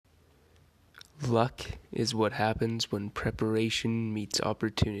Luck is what happens when preparation meets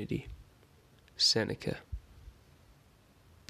opportunity. Seneca.